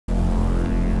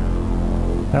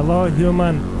Hello,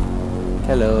 human.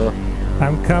 Hello.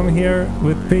 I'm come here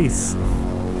with peace.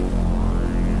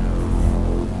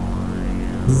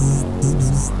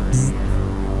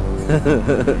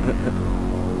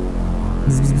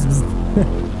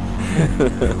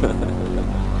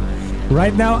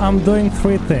 Right now I'm doing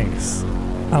 3 things.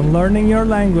 I'm learning your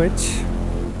language,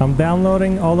 I'm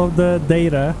downloading all of the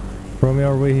data from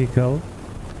your vehicle,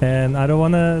 and I don't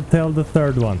want to tell the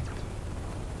third one.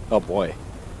 Oh boy.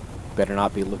 Better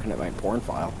not be looking at my porn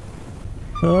file.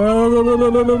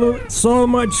 So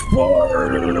much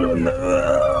porn.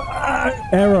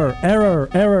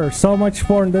 Error. So much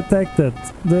porn detected.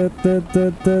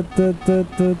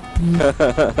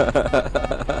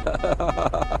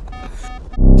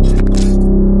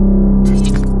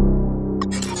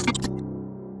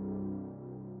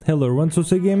 Hello everyone,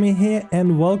 Gaming here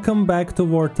and welcome back to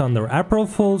warthunder. April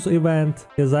Fool's event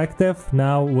is active.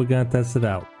 Now we're gonna test it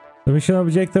out. The mission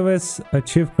objective is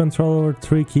achieve control over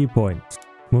 3 key points.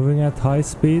 Moving at high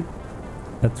speed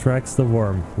attracts the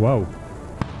worm. Whoa.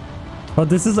 Oh,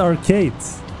 this is arcade.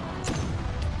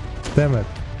 Damn it.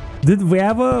 Did we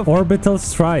have a orbital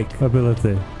strike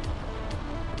ability?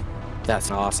 That's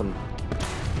awesome.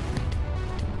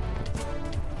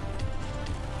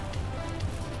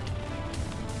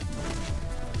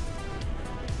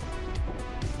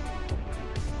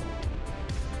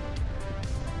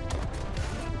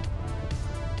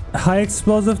 High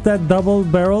explosive that double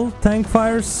barrel tank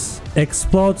fires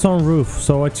explodes on roof,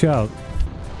 so watch out.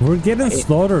 We're getting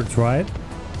slaughtered, right?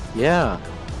 Yeah.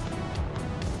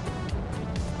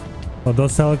 Oh,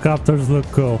 those helicopters look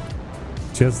cool.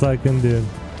 Just like in DUNE.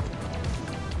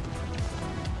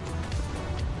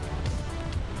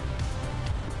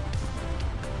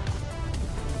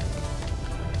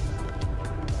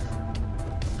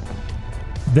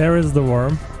 There is the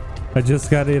worm. I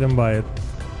just got eaten by it.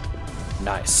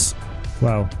 Nice.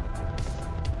 Wow.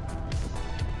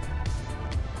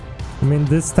 I mean,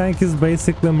 this tank is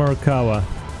basically merkava.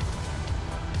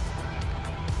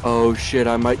 Oh shit,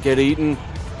 I might get eaten.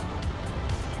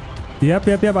 Yep,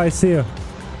 I see you.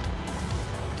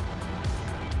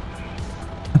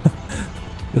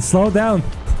 Slow down.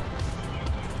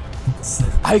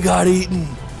 I got eaten.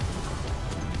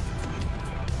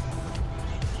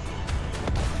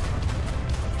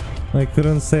 I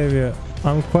couldn't save you.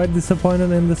 I'm quite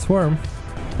disappointed in this worm.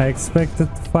 I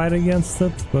expected to fight against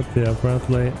it, but yeah,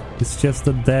 apparently it's just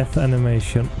a death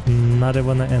animation, not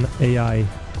even an AI.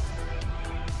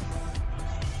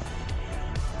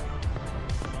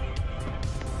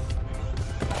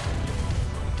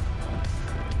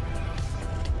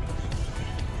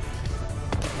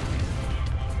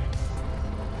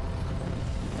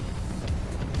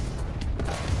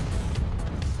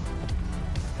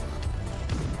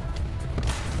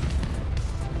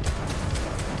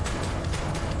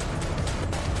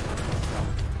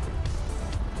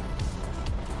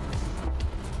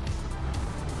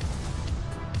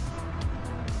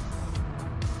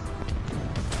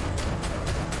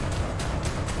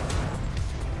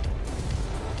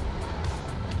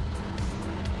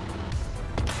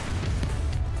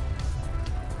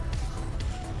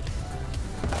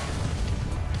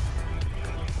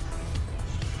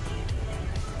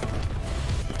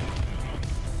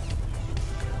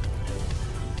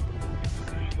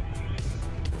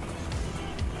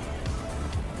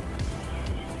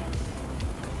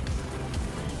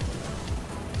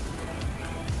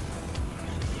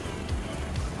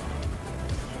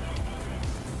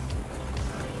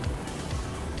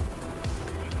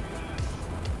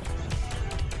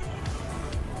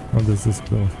 Oh, this is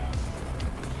cool.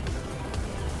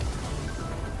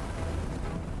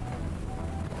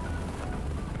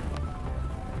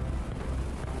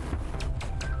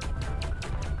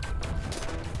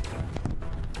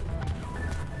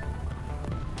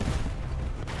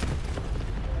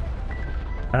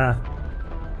 Ah.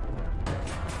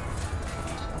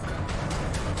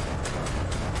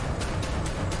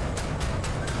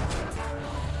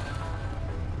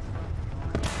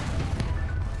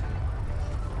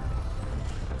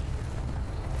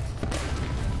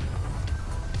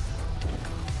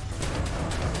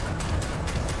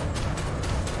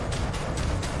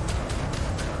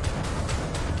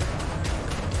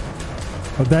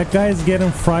 Oh, that guy is getting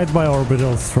fried by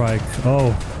orbital strike.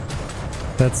 Oh,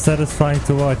 that's satisfying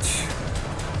to watch.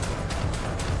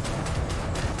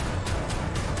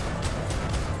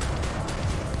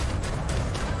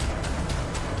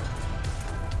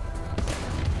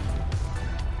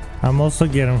 I'm also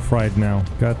getting fried now.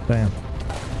 God damn.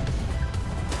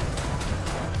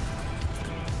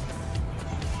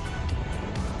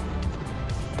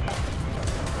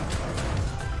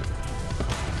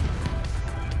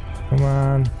 Come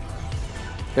on.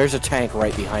 There's a tank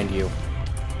right behind you.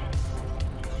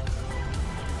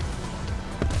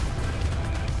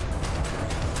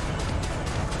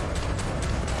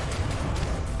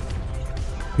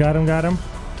 Got him, got him.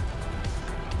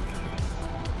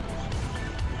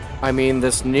 I mean,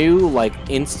 this new, like,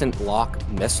 instant lock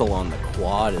missile on the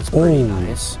quad is pretty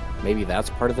nice. Maybe that's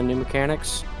part of the new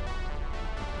mechanics.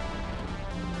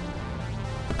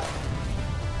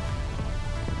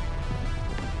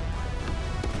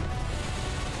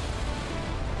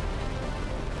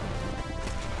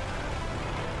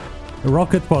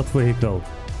 Rocket bot vehicle.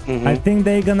 I think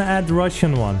they're gonna add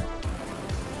Russian one.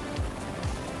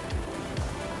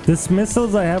 These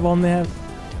missiles I have only have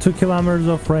 2 kilometers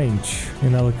of range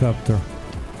in helicopter.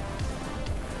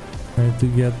 I need to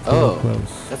get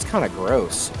close. That's kind of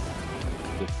gross.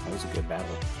 That was a good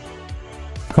battle.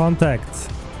 Contact.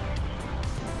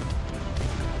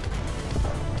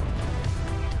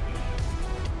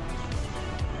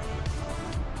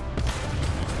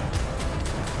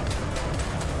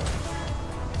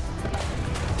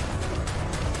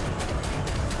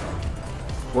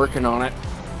 Working on it.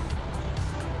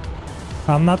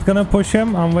 I'm not gonna push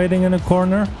him. I'm waiting in a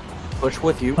corner. Push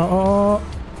with you. Uh-oh.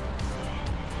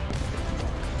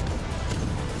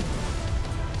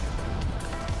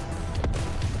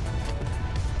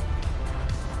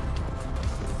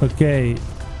 Okay.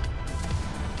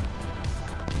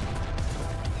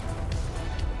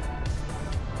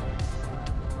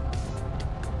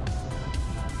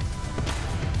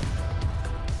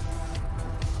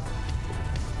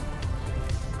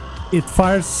 It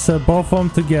fires both of them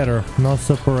together, no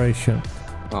separation.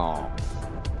 Oh.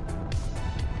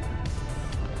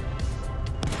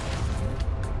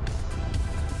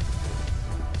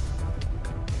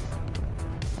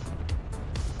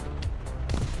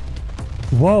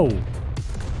 Whoa.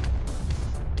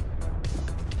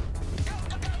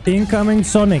 Incoming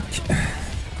Sonic.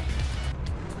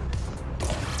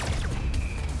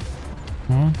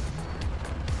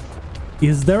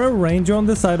 Is there a range on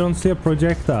this? I don't see a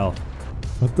projectile.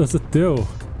 What does it do?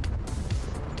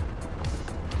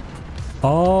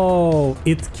 Oh,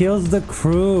 it kills the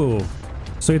crew.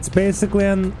 So it's basically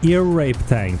an ear rape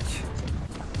tank.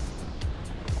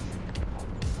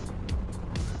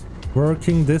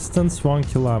 Working distance 1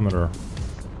 kilometer.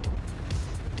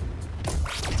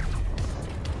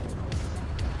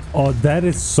 Oh, that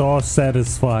is so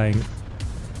satisfying.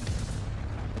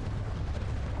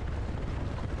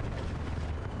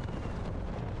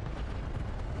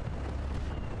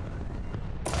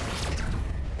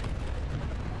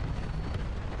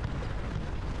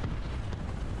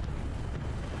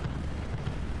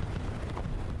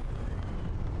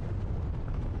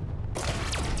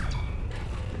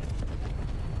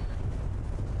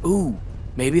 Ooh,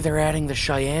 maybe they're adding the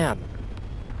Cheyenne.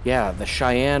 Yeah, the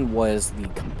Cheyenne was the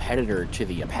competitor to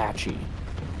the Apache,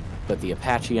 but the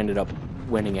Apache ended up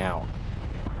winning out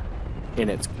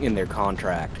in their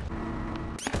contract.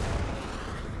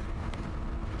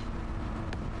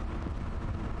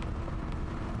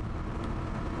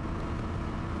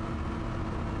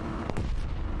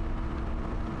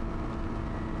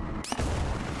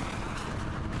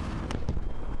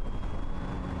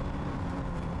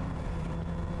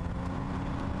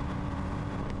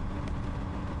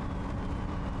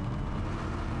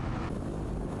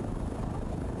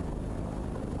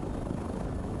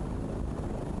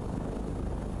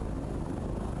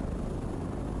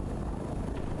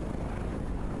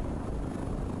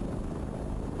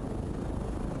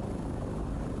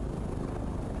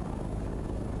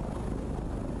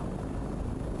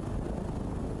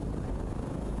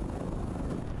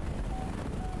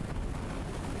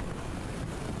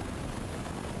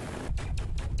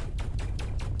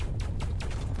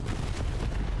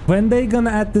 When they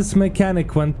gonna add this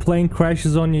mechanic when plane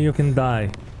crashes on you, you can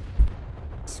die?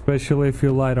 Especially if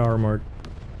you're light armored.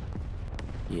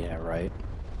 Yeah, right.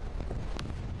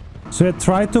 So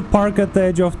try to park at the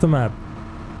edge of the map.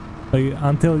 Like,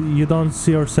 until you don't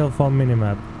see yourself on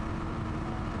minimap.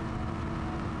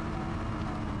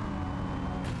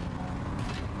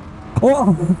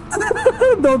 Oh!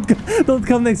 Don't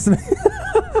come next to me.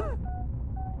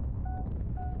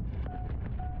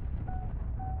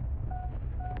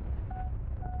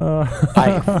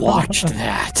 I watched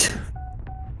that.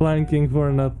 Flanking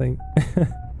for nothing.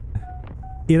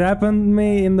 It happened to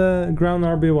me in the ground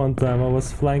RB one time. I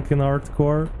was flanking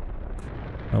hardcore.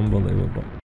 Unbelievable.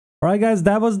 Alright guys,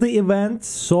 that was the event.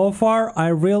 So far, I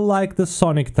really like the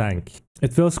Sonic tank.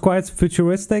 It feels quite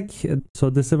futuristic. So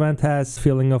this event has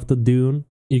feeling of the Dune.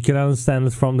 You can understand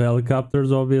it from the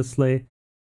helicopters, obviously.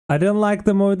 I didn't like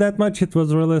the movie that much. It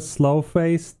was really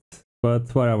slow-paced.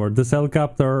 but whatever. This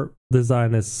helicopter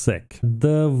design is sick.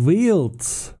 The wheeled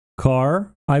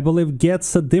car, I believe,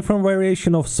 gets a different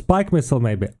variation of spike missile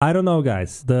maybe. I don't know,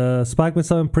 guys. The spike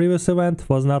missile in previous event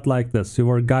was not like this. You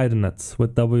were guiding it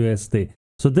with WSD.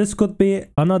 So this could be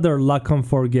another luck and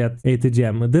forget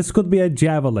ATGM. This could be a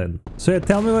javelin. So yeah,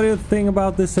 tell me what you think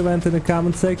about this event in the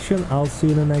comment section. I'll see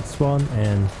you in the next one,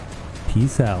 and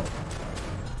peace out.